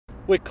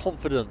We're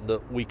confident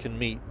that we can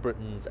meet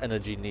Britain's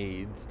energy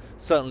needs,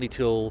 certainly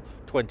till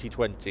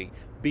 2020.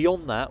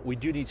 Beyond that, we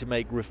do need to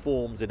make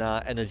reforms in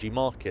our energy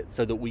market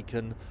so that we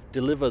can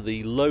deliver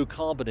the low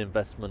carbon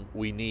investment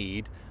we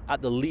need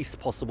at the least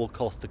possible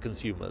cost to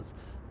consumers.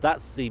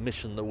 That's the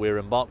mission that we're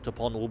embarked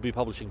upon. We'll be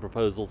publishing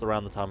proposals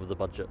around the time of the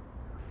budget.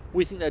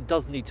 We think there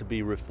does need to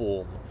be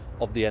reform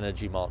of the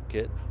energy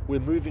market. We're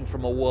moving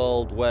from a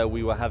world where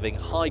we were having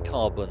high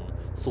carbon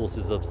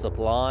sources of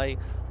supply,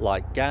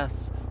 like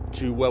gas,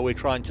 to where we're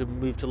trying to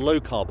move to low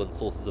carbon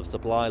sources of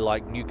supply,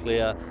 like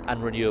nuclear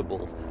and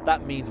renewables.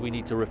 That means we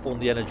need to reform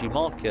the energy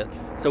market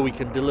so we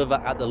can deliver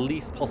at the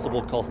least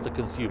possible cost to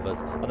consumers,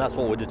 and that's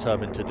what we're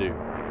determined to do.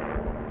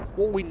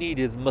 What we need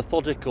is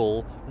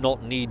methodical,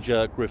 not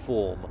knee-jerk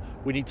reform.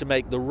 We need to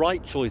make the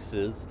right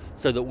choices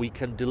so that we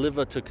can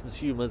deliver to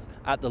consumers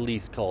at the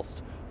least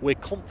cost. We're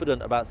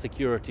confident about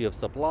security of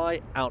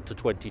supply out to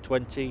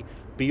 2020.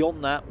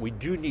 Beyond that, we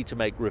do need to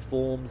make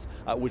reforms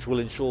which will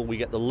ensure we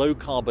get the low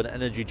carbon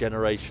energy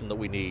generation that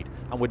we need,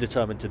 and we're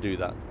determined to do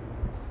that.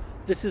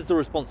 This is the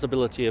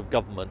responsibility of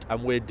government,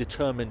 and we're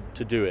determined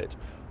to do it.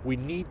 We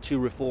need to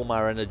reform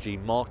our energy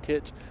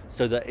market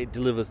so that it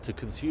delivers to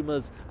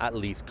consumers at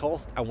least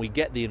cost and we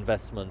get the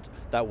investment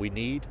that we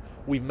need.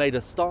 We've made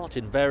a start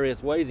in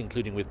various ways,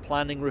 including with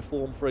planning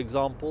reform, for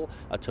example,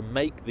 to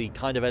make the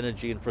kind of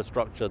energy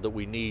infrastructure that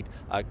we need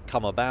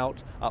come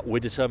about. We're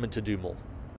determined to do more.